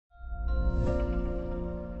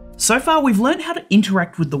So far, we've learned how to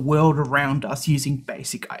interact with the world around us using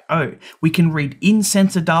basic I/O. We can read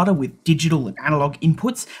in-sensor data with digital and analog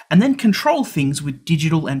inputs, and then control things with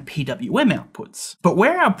digital and PWM outputs. But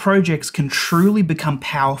where our projects can truly become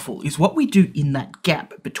powerful is what we do in that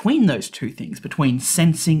gap between those two things, between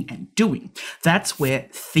sensing and doing. That's where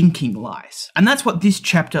thinking lies. And that's what this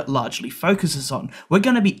chapter largely focuses on. We're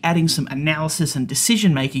going to be adding some analysis and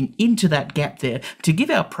decision making into that gap there to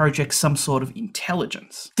give our projects some sort of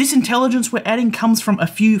intelligence. This intelligence we're adding comes from a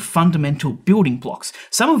few fundamental building blocks,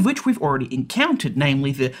 some of which we've already encountered,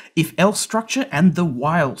 namely the if-else structure and the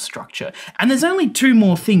while structure. And there's only two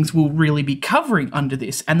more things we'll really be covering under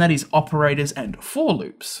this, and that is operators and for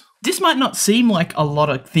loops. This might not seem like a lot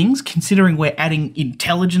of things considering we're adding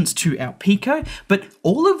intelligence to our Pico, but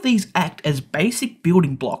all of these act as basic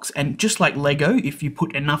building blocks, and just like Lego, if you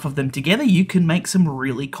put enough of them together, you can make some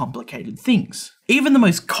really complicated things. Even the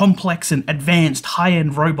most complex and advanced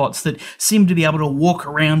high-end robots that seem to be able to walk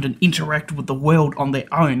around and interact with the world on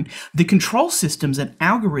their own, the control systems and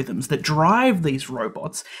algorithms that drive these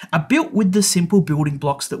robots are built with the simple building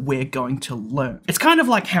blocks that we're going to learn. It's kind of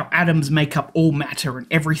like how atoms make up all matter and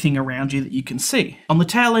everything around you that you can see. On the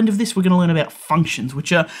tail end of this, we're going to learn about functions,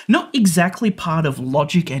 which are not exactly part of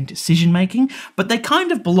logic and decision making, but they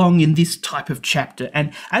kind of belong in this type of chapter,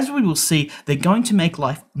 and as we will see, they're going to make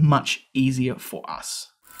life much easier for us.